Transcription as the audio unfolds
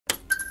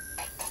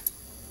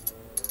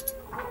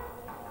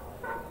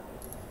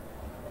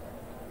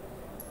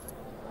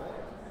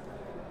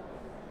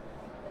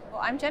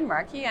I'm Jenn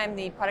Markey. I'm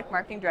the Product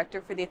Marketing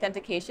Director for the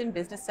Authentication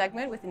business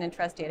segment within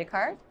Entrust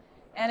Datacard.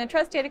 And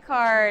Entrust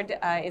Datacard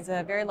is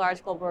a very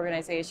large global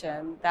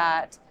organization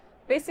that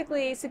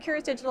basically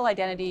secures digital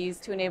identities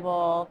to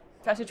enable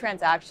trusted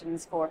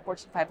transactions for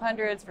Fortune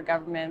 500s, for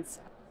governments.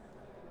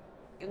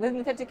 Within the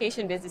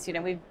Authentication business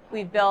unit,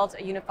 we've built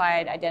a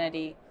unified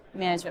identity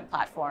management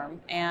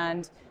platform.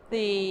 And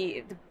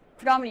the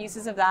predominant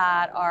uses of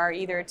that are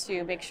either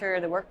to make sure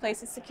the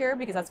workplace is secure,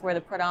 because that's where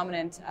the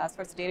predominant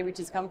source of data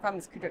breaches come from,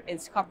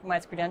 is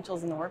compromised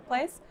credentials in the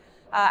workplace,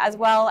 as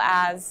well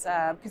as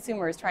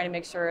consumers trying to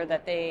make sure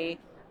that they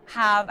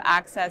have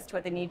access to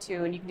what they need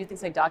to, and you can do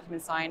things like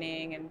document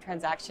signing and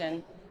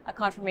transaction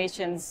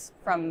confirmations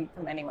from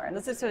anywhere. And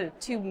those are sort of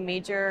two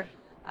major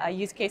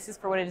use cases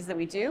for what it is that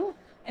we do.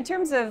 In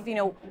terms of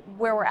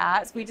where we're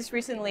at, so we just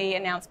recently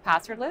announced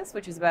passwordless,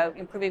 which is about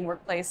improving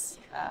workplace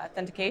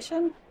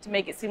authentication to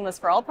make it seamless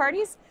for all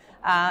parties.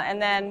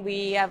 And then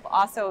we have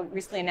also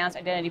recently announced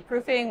identity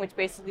proofing, which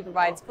basically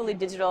provides fully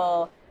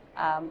digital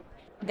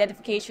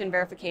identification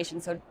verification.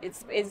 So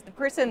it's the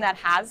person that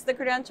has the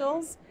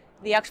credentials,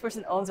 the actual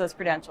person owns those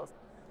credentials.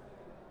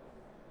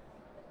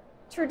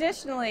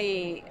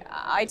 Traditionally,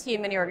 IT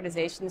in many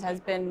organizations has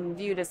been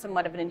viewed as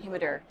somewhat of an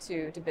inhibitor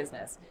to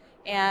business.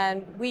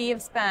 And we have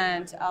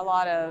spent a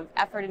lot of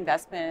effort,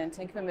 investment,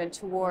 and commitment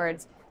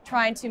towards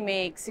trying to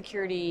make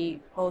security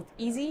both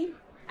easy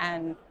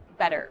and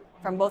better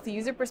from both the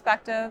user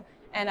perspective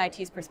and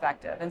IT's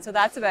perspective. And so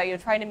that's about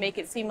trying to make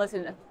it seamless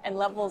and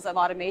levels of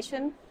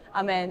automation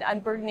and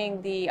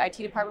unburdening the IT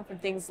department from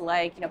things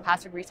like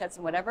password resets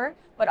and whatever,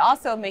 but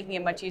also making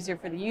it much easier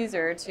for the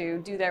user to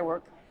do their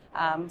work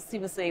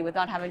seamlessly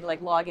without having to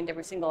log into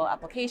every single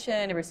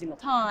application, every single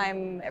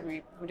time,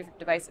 from different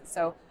devices.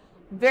 So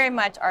very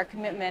much our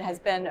commitment has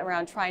been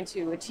around trying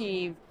to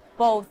achieve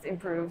both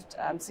improved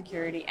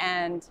security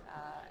and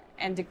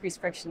decreased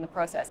friction in the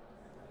process.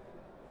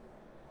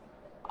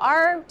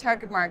 Our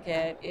target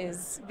market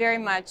is very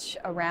much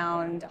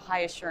around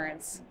high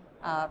assurance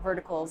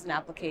verticals and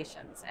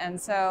applications.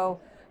 And so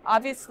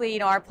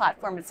obviously our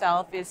platform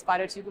itself is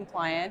FIDO2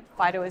 compliant.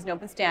 FIDO is an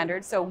open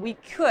standard, so we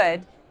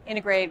could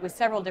integrate with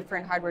several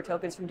different hardware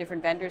tokens from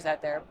different vendors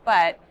out there,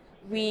 but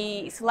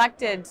we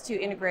selected to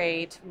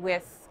integrate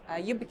with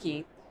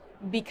YubiKey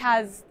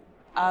because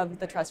of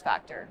the trust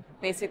factor.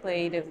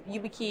 Basically, the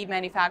YubiKey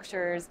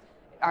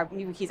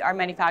YubiKeys are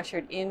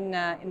manufactured in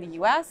the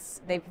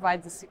US. They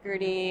provide the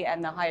security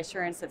and the high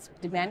assurance that's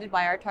demanded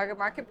by our target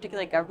market,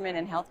 particularly government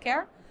and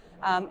healthcare.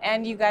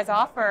 And you guys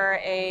offer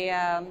a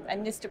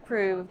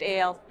NIST-approved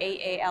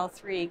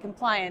AAL3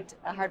 compliant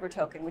hardware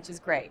token, which is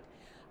great.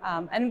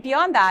 And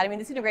beyond that,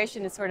 this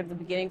integration is sort of the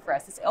beginning for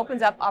us. This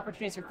opens up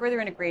opportunities for further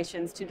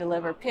integrations to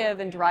deliver PIV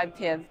and derived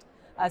PIV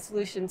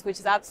solutions, which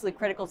is absolutely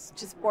critical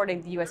to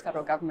supporting the US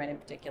federal government in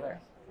particular.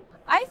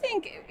 I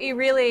think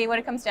what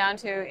it comes down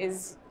to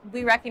is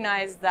we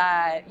recognize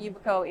that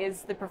Yubico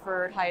is the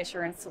preferred high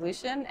assurance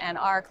solution, and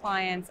our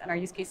clients and our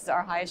use cases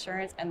are high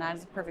assurance, and that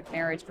is a perfect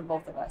marriage for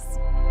both of us.